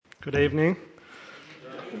Good evening.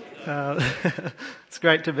 It's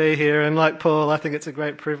great to be here, and like Paul, I think it's a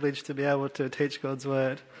great privilege to be able to teach God's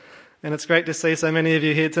Word. And it's great to see so many of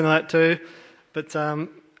you here tonight too, but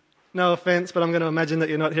no offence, but I'm going to imagine that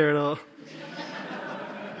you're not here at all.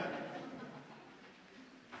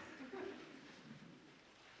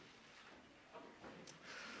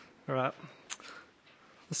 All right.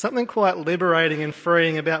 There's something quite liberating and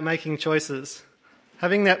freeing about making choices,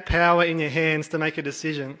 having that power in your hands to make a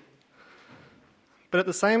decision. But at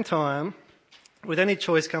the same time, with any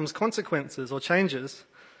choice comes consequences or changes.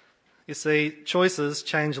 You see, choices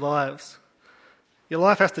change lives. Your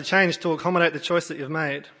life has to change to accommodate the choice that you've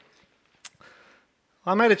made.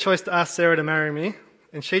 I made a choice to ask Sarah to marry me,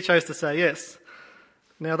 and she chose to say yes.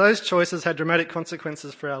 Now, those choices had dramatic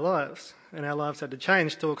consequences for our lives, and our lives had to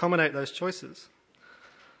change to accommodate those choices.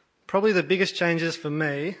 Probably the biggest changes for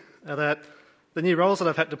me are that the new roles that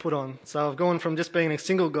I've had to put on. So I've gone from just being a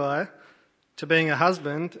single guy to being a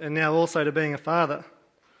husband, and now also to being a father.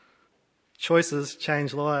 Choices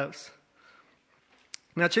change lives.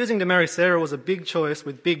 Now, choosing to marry Sarah was a big choice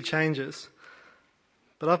with big changes.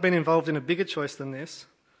 But I've been involved in a bigger choice than this,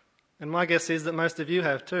 and my guess is that most of you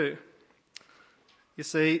have too. You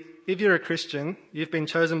see, if you're a Christian, you've been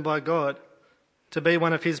chosen by God to be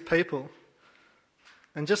one of his people.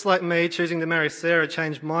 And just like me choosing to marry Sarah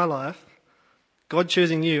changed my life, God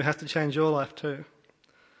choosing you has to change your life too.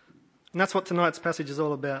 And that's what tonight's passage is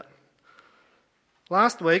all about.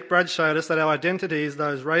 Last week, Brad showed us that our identity is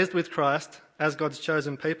those raised with Christ as God's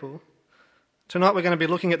chosen people. Tonight we're going to be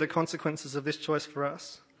looking at the consequences of this choice for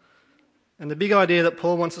us. And the big idea that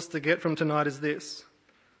Paul wants us to get from tonight is this.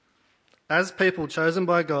 As people chosen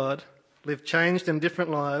by God, live changed and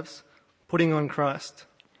different lives, putting on Christ.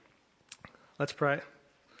 Let's pray.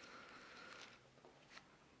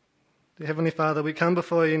 Dear Heavenly Father, we come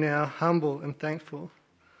before you now humble and thankful.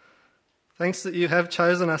 Thanks that you have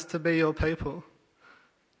chosen us to be your people,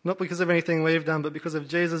 not because of anything we've done, but because of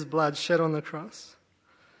Jesus' blood shed on the cross.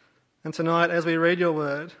 And tonight, as we read your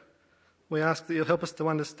word, we ask that you'll help us to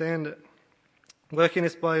understand it. Work in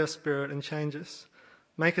us by your Spirit and change us.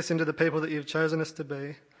 Make us into the people that you've chosen us to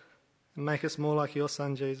be, and make us more like your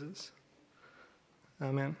Son, Jesus.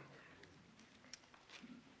 Amen.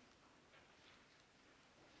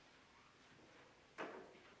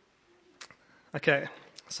 Okay.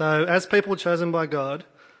 So, as people chosen by God,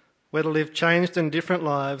 we're to live changed and different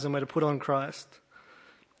lives, and we're to put on Christ.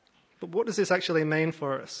 But what does this actually mean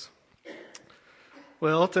for us?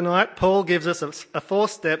 Well, tonight, Paul gives us a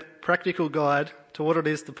 4-step practical guide to what it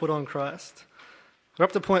is to put on Christ. We're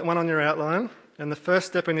up to point 1 on your outline, and the first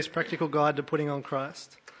step in this practical guide to putting on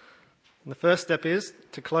Christ. And the first step is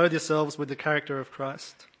to clothe yourselves with the character of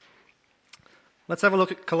Christ. Let's have a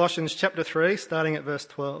look at Colossians chapter 3, starting at verse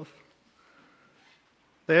 12.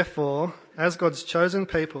 Therefore, as God's chosen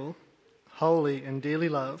people, holy and dearly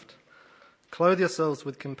loved, clothe yourselves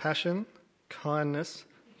with compassion, kindness,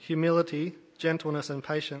 humility, gentleness and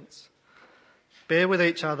patience. Bear with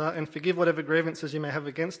each other and forgive whatever grievances you may have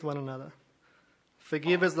against one another.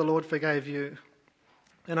 Forgive as the Lord forgave you.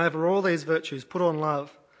 And over all these virtues put on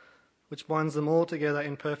love, which binds them all together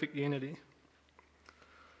in perfect unity.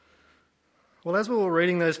 Well, as we were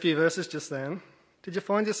reading those few verses just then, did you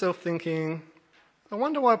find yourself thinking, I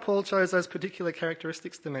wonder why Paul chose those particular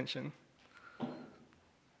characteristics to mention?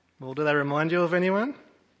 Well, do they remind you of anyone?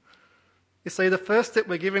 You see, the first step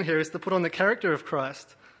we're given here is to put on the character of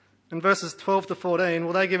Christ. In verses 12 to 14,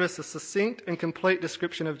 well, they give us a succinct and complete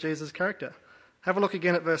description of Jesus' character. Have a look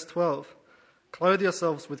again at verse 12. Clothe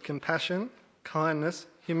yourselves with compassion, kindness,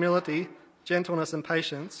 humility, gentleness and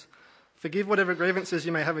patience. Forgive whatever grievances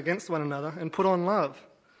you may have against one another, and put on love.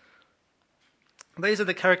 These are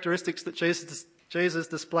the characteristics that Jesus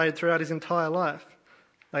displayed throughout his entire life.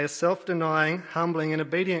 They are self-denying, humbling and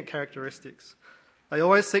obedient characteristics. They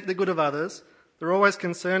always seek the good of others. They're always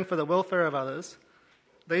concerned for the welfare of others.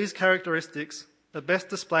 These characteristics are best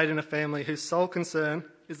displayed in a family whose sole concern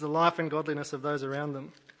is the life and godliness of those around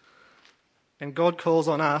them. And God calls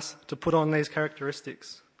on us to put on these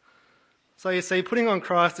characteristics. So you see, putting on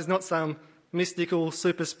Christ is not some mystical,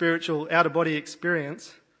 super spiritual, out-of-body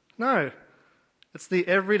experience. No. It's the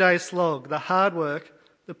everyday slog, the hard work,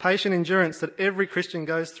 the patient endurance that every Christian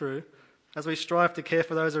goes through as we strive to care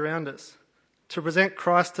for those around us, to present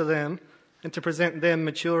Christ to them and to present them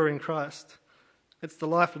mature in Christ. It's the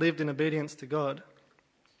life lived in obedience to God.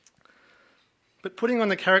 But putting on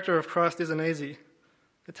the character of Christ isn't easy.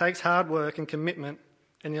 It takes hard work and commitment,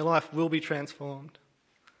 and your life will be transformed.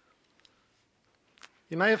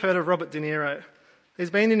 You may have heard of Robert De Niro. He's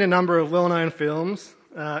been in a number of well-known films,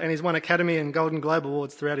 and he's won Academy and Golden Globe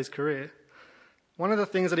Awards throughout his career. one of the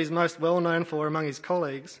things that he's most well known for among his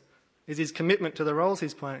colleagues is his commitment to the roles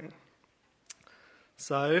he's playing.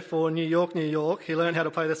 So, for New York, New York, he learned how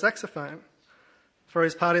to play the saxophone. For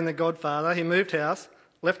his part in The Godfather, he moved house,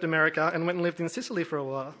 left America, and went and lived in Sicily for a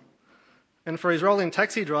while. And for his role in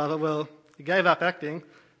Taxi Driver, well, he gave up acting,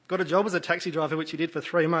 got a job as a taxi driver, which he did for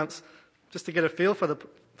 3 months, just to get a feel for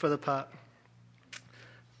the part.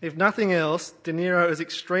 If nothing else, De Niro is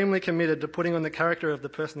extremely committed to putting on the character of the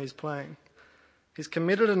person he's playing. He's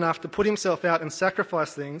committed enough to put himself out and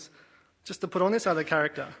sacrifice things just to put on this other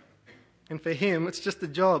character. And for him, it's just a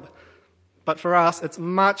job. But for us, it's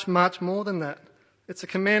much, much more than that. It's a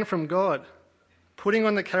command from God. Putting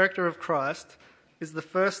on the character of Christ is the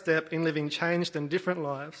first step in living changed and different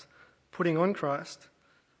lives, putting on Christ,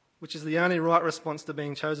 which is the only right response to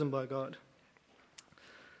being chosen by God.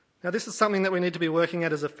 Now, this is something that we need to be working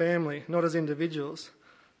at as a family, not as individuals.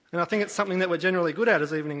 And I think it's something that we're generally good at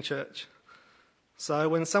as evening church. So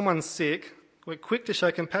when someone's sick, we're quick to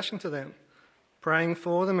show compassion to them, praying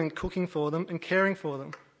for them and cooking for them and caring for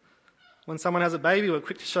them. When someone has a baby, we're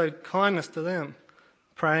quick to show kindness to them,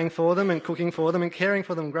 praying for them and cooking for them and caring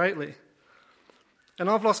for them greatly. And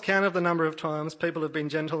I've lost count of the number of times people have been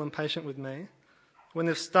gentle and patient with me when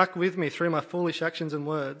they've stuck with me through my foolish actions and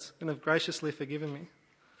words and have graciously forgiven me.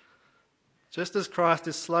 Just as Christ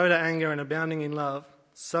is slow to anger and abounding in love,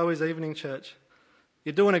 so is evening church.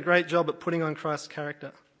 You're doing a great job at putting on Christ's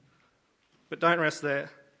character. But don't rest there.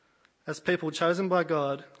 As people chosen by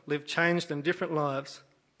God, live changed and different lives,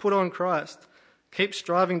 put on Christ. Keep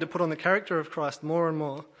striving to put on the character of Christ more and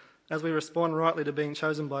more as we respond rightly to being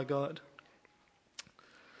chosen by God.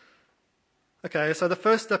 Okay, so the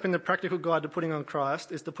first step in the practical guide to putting on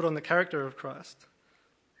Christ is to put on the character of Christ.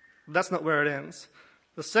 That's not where it ends.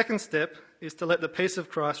 The second step is to let the peace of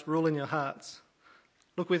Christ rule in your hearts.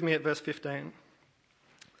 Look with me at verse 15.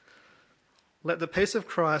 Let the peace of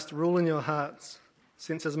Christ rule in your hearts,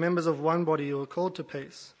 since as members of one body you are called to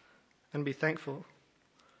peace, and be thankful.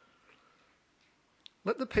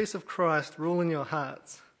 Let the peace of Christ rule in your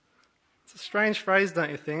hearts. It's a strange phrase,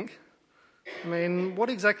 don't you think? I mean,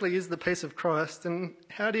 what exactly is the peace of Christ, and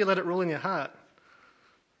how do you let it rule in your heart?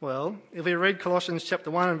 Well, if we read Colossians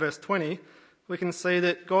chapter 1 and verse 20, we can see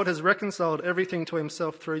that God has reconciled everything to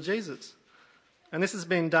himself through Jesus. And this has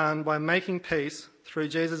been done by making peace through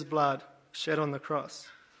Jesus' blood shed on the cross.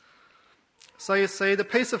 So you see, the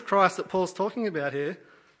peace of Christ that Paul's talking about here,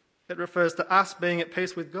 it refers to us being at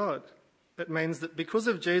peace with God. It means that because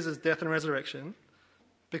of Jesus' death and resurrection,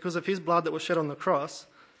 because of his blood that was shed on the cross,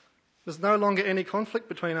 there's no longer any conflict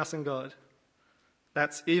between us and God.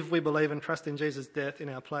 That's if we believe and trust in Jesus' death in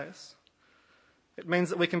our place. It means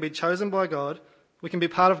that we can be chosen by God, we can be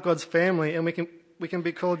part of God's family, and we can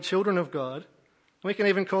be called children of God. We can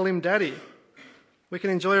even call him Daddy. We can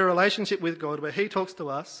enjoy a relationship with God where he talks to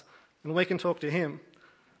us and we can talk to him.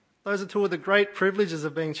 Those are two of the great privileges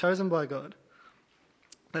of being chosen by God.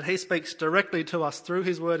 That he speaks directly to us through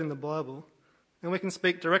his word in the Bible, and we can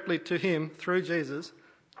speak directly to him through Jesus,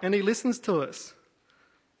 and he listens to us.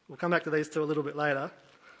 We'll come back to these two a little bit later.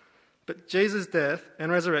 But Jesus' death and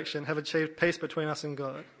resurrection have achieved peace between us and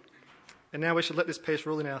God. And now we should let this peace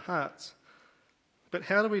rule in our hearts. But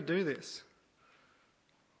how do we do this?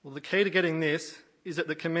 Well, the key to getting this is that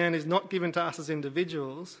the command is not given to us as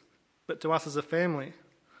individuals, but to us as a family.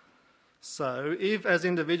 So, if as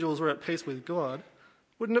individuals we're at peace with God,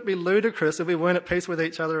 wouldn't it be ludicrous if we weren't at peace with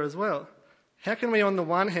each other as well? How can we on the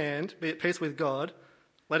one hand be at peace with God,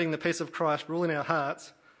 letting the peace of Christ rule in our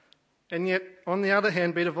hearts, and yet on the other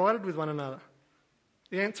hand be divided with one another?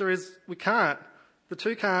 The answer is we can't. The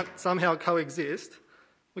two can't somehow coexist.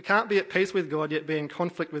 We can't be at peace with God yet be in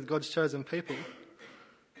conflict with God's chosen people.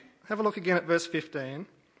 Have a look again at verse 15,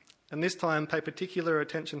 and this time pay particular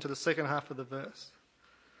attention to the second half of the verse.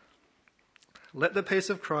 Let the peace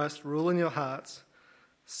of Christ rule in your hearts,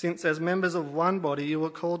 since as members of one body you were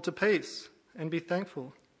called to peace, and be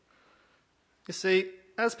thankful. You see,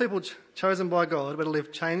 as people chosen by God, we're to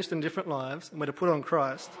live changed and different lives, and we're to put on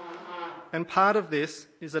Christ. And part of this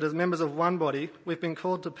is that as members of one body, we've been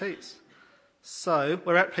called to peace. So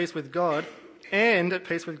we're at peace with God and at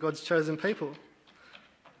peace with God's chosen people.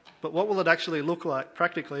 But what will it actually look like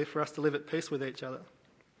practically for us to live at peace with each other?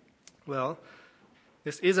 Well,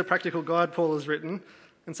 this is a practical guide Paul has written,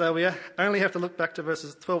 and so we only have to look back to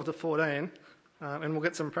verses 12 to 14, and we'll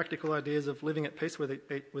get some practical ideas of living at peace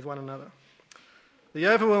with one another. The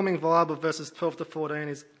overwhelming vibe of verses 12 to 14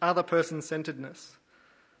 is other person-centeredness.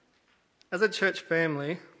 As a church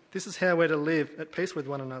family, this is how we're to live at peace with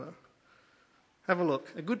one another. Have a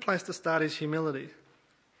look. A good place to start is humility.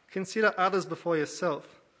 Consider others before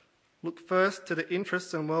yourself. Look first to the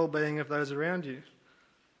interests and well-being of those around you.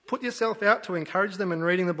 Put yourself out to encourage them in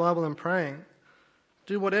reading the Bible and praying.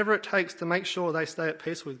 Do whatever it takes to make sure they stay at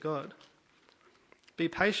peace with God. Be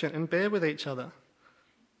patient and bear with each other.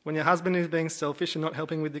 When your husband is being selfish and not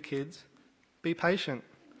helping with the kids, be patient.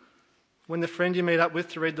 When the friend you meet up with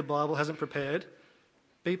to read the Bible hasn't prepared,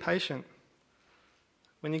 be patient.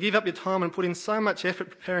 When you give up your time and put in so much effort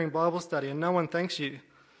preparing Bible study and no one thanks you,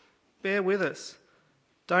 bear with us.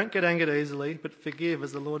 Don't get angered easily, but forgive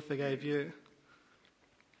as the Lord forgave you.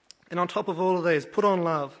 And on top of all of these, put on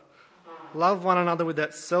love. Love one another with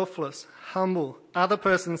that selfless, humble,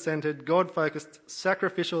 other-person-centred, God-focused,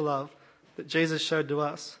 sacrificial love that Jesus showed to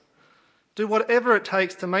us. Do whatever it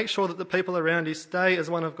takes to make sure that the people around you stay as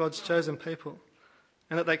one of God's chosen people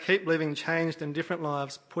and that they keep living changed and different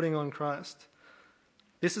lives, putting on Christ.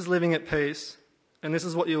 This is living at peace, and this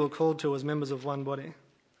is what you are called to as members of one body.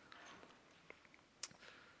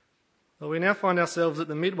 Well, we now find ourselves at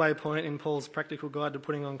the midway point in Paul's practical guide to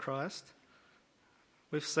putting on Christ.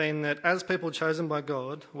 We've seen that as people chosen by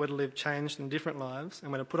God, we're to live changed and different lives,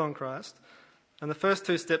 and we're to put on Christ. And the first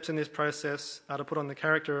two steps in this process are to put on the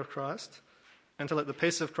character of Christ and to let the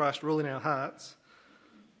peace of Christ rule in our hearts.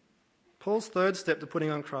 Paul's third step to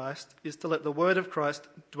putting on Christ is to let the word of Christ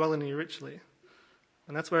dwell in you richly.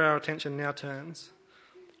 And that's where our attention now turns.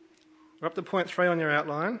 We're up to point 3 on your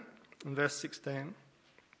outline, in verse 16.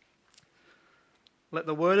 Let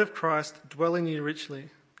the word of Christ dwell in you richly,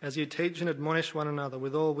 as you teach and admonish one another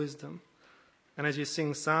with all wisdom, and as you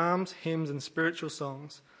sing psalms, hymns, and spiritual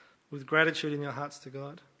songs with gratitude in your hearts to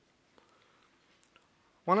God.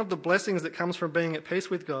 One of the blessings that comes from being at peace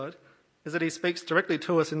with God is that he speaks directly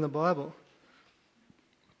to us in the Bible.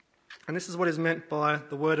 And this is what is meant by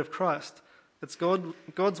the word of Christ. It's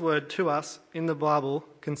God's word to us in the Bible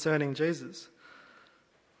concerning Jesus.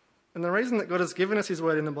 And the reason that God has given us his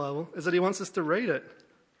word in the Bible is that he wants us to read it,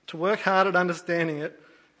 to work hard at understanding it,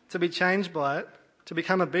 to be changed by it, to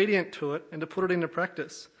become obedient to it, and to put it into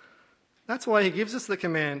practice. That's why he gives us the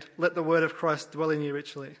command, let the word of Christ dwell in you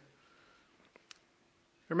richly.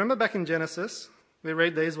 Remember back in Genesis, we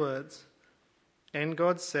read these words, and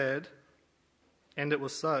God said, and it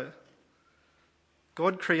was so.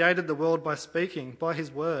 God created the world by speaking, by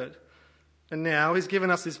his word. And now he's given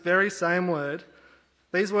us this very same word.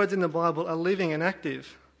 These words in the Bible are living and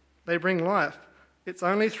active. They bring life. It's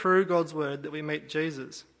only through God's word that we meet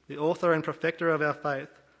Jesus, the author and perfecter of our faith,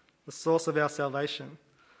 the source of our salvation.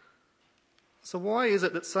 So why is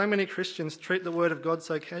it that so many Christians treat the word of God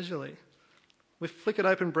so casually? We flick it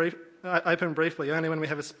open briefly only when we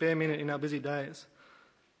have a spare minute in our busy days.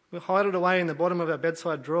 We hide it away in the bottom of our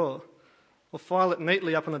bedside drawer or file it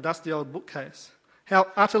neatly up on a dusty old bookcase. How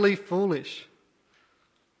utterly foolish.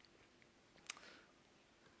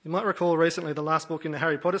 You might recall recently the last book in the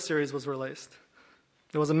Harry Potter series was released.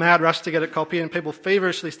 There was a mad rush to get a copy and people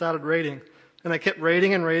feverishly started reading. And they kept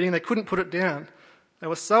reading and reading. They couldn't put it down. They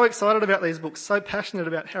were so excited about these books, so passionate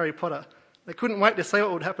about Harry Potter. They couldn't wait to see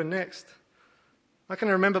what would happen next. I can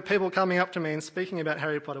remember people coming up to me and speaking about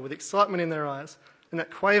Harry Potter with excitement in their eyes and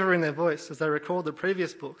that quaver in their voice as they recalled the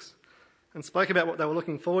previous books and spoke about what they were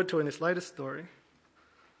looking forward to in this latest story.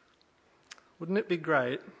 Wouldn't it be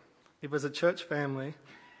great if, as a church family,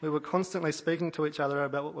 we were constantly speaking to each other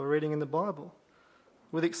about what we're reading in the Bible,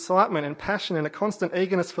 with excitement and passion and a constant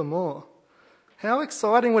eagerness for more? How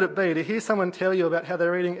exciting would it be to hear someone tell you about how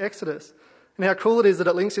they're reading Exodus and how cool it is that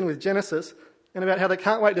it links in with Genesis and about how they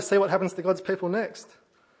can't wait to see what happens to God's people next?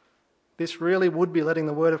 This really would be letting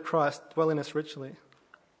the word of Christ dwell in us richly.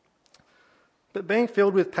 But being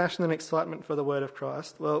filled with passion and excitement for the word of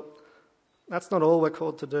Christ, well, that's not all we're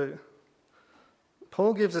called to do.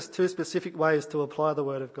 Paul gives us 2 specific ways to apply the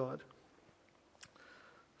word of God.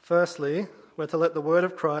 Firstly, we're to let the word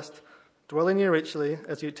of Christ dwell in you richly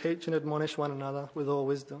as you teach and admonish one another with all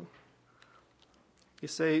wisdom. You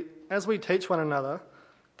see, as we teach one another,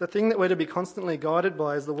 the thing that we're to be constantly guided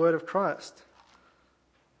by is the word of Christ.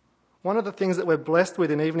 One of the things that we're blessed with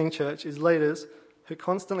in evening church is leaders who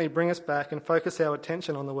constantly bring us back and focus our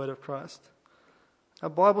attention on the word of Christ. Our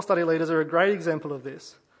Bible study leaders are a great example of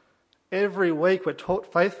this. Every week we're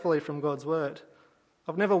taught faithfully from God's word.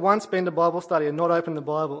 I've never once been to Bible study and not opened the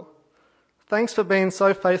Bible. Thanks for being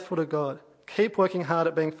so faithful to God. Keep working hard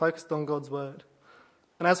at being focused on God's word.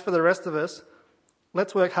 And as for the rest of us,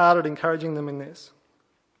 let's work hard at encouraging them in this.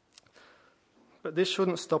 But this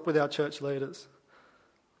shouldn't stop with our church leaders.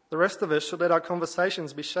 The rest of us should let our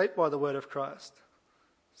conversations be shaped by the word of Christ.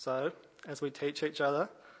 So, as we teach each other,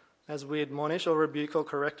 as we admonish or rebuke or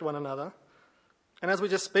correct one another, and as we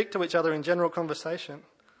just speak to each other in general conversation,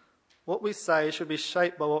 what we say should be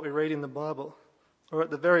shaped by what we read in the Bible, or at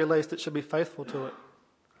the very least, it should be faithful to it.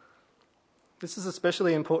 This is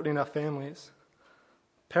especially important in our families.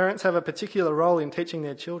 Parents have a particular role in teaching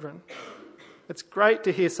their children. It's great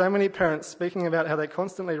to hear so many parents speaking about how they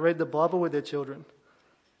constantly read the Bible with their children.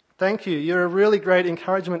 Thank you. You're a really great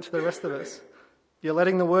encouragement to the rest of us. You're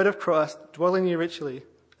letting the word of Christ dwell in you richly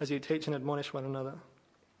as you teach and admonish one another.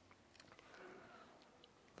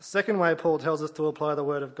 The second way Paul tells us to apply the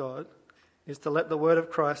word of God is to let the word of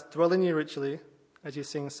Christ dwell in you richly as you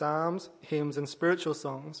sing psalms, hymns and spiritual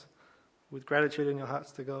songs with gratitude in your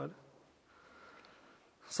hearts to God.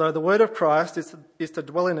 So the word of Christ is to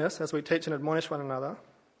dwell in us as we teach and admonish one another,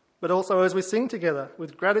 but also as we sing together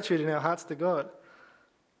with gratitude in our hearts to God.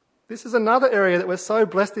 This is another area that we're so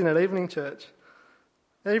blessed in at Evening Church.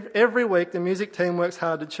 Every week the music team works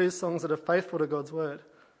hard to choose songs that are faithful to God's word,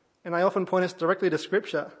 and they often point us directly to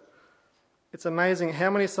Scripture. It's amazing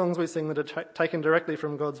how many songs we sing that are taken directly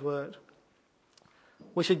from God's word.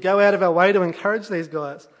 We should go out of our way to encourage these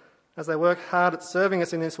guys as they work hard at serving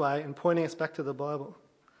us in this way and pointing us back to the Bible.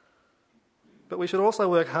 But we should also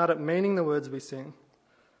work hard at meaning the words we sing.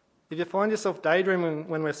 If you find yourself daydreaming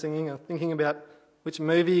when we're singing or thinking about which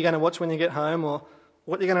movie you're going to watch when you get home or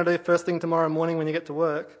what you're going to do first thing tomorrow morning when you get to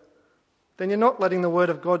work, then you're not letting the word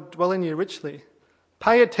of God dwell in you richly.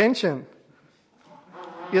 Pay attention.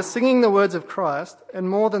 You're singing the words of Christ, and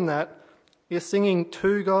more than that, you're singing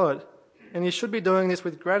to God, and you should be doing this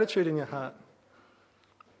with gratitude in your heart.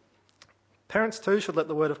 Parents too should let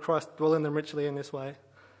the word of Christ dwell in them richly in this way.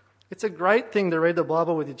 It's a great thing to read the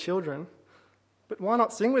Bible with your children, but why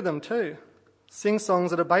not sing with them too? Sing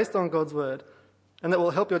songs that are based on God's word and that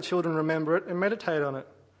will help your children remember it and meditate on it.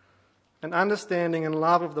 An understanding and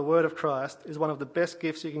love of the word of Christ is one of the best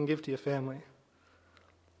gifts you can give to your family.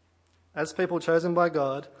 As people chosen by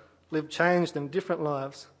God, live changed and different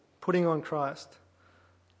lives, putting on Christ.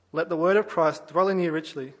 Let the word of Christ dwell in you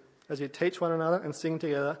richly as you teach one another and sing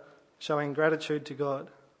together, showing gratitude to God.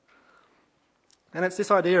 And it's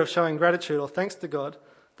this idea of showing gratitude or thanks to God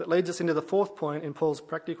that leads us into the fourth point in Paul's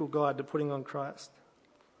practical guide to putting on Christ.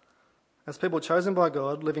 As people chosen by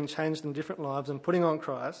God, living changed and different lives and putting on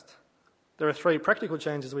Christ, there are three practical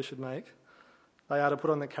changes we should make. They are to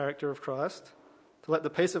put on the character of Christ, to let the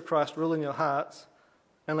peace of Christ rule in your hearts,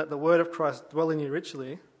 and let the word of Christ dwell in you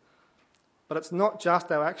richly. But it's not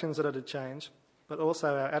just our actions that are to change, but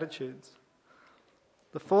also our attitudes.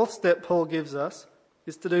 The fourth step Paul gives us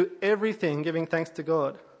is to do everything giving thanks to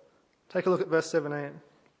God. Take a look at verse 17.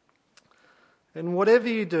 And whatever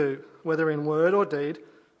you do, whether in word or deed,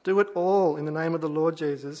 do it all in the name of the Lord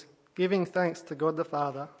Jesus, giving thanks to God the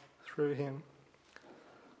Father through him.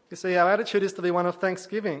 You see, our attitude is to be one of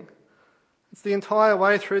thanksgiving. It's the entire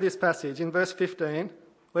way through this passage. In verse 15,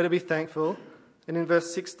 we're to be thankful. And in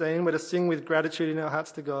verse 16, we're to sing with gratitude in our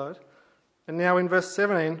hearts to God. And now in verse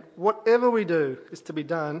 17, whatever we do is to be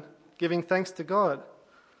done giving thanks to God.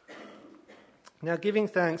 Now, giving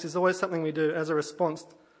thanks is always something we do as a response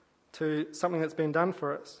to something that's been done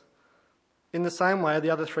for us. In the same way, the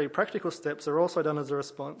other three practical steps are also done as a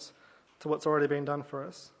response to what's already been done for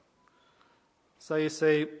us. So you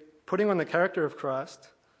see, putting on the character of Christ,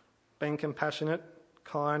 being compassionate,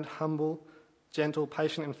 kind, humble, gentle,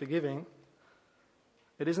 patient and forgiving,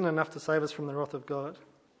 it isn't enough to save us from the wrath of God.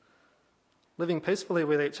 Living peacefully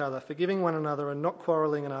with each other, forgiving one another and not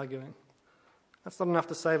quarrelling and arguing, that's not enough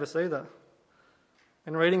to save us either.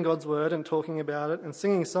 And reading God's word and talking about it and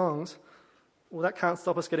singing songs, well, that can't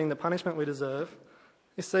stop us getting the punishment we deserve.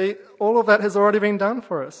 You see, all of that has already been done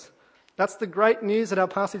for us. That's the great news that our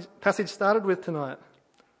passage started with tonight.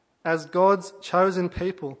 As God's chosen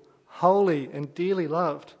people, holy and dearly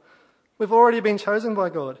loved, we've already been chosen by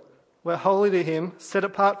God. We're holy to him, set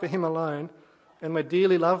apart for him alone, and we're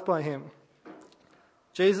dearly loved by him.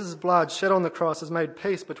 Jesus' blood shed on the cross has made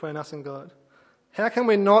peace between us and God. How can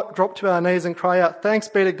we not drop to our knees and cry out, thanks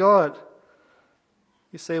be to God?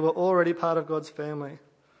 You see, we're already part of God's family.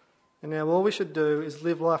 And now all we should do is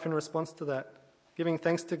live life in response to that, giving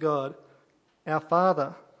thanks to God, our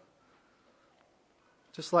Father.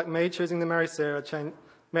 Just like me choosing to marry Sarah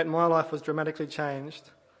meant my life was dramatically changed,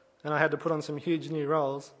 and I had to put on some huge new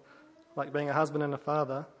roles, like being a husband and a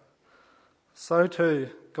father, so too,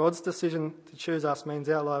 God's decision to choose us means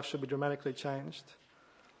our lives should be dramatically changed.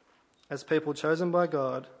 As people chosen by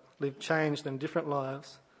God, live changed and different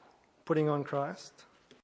lives, putting on Christ.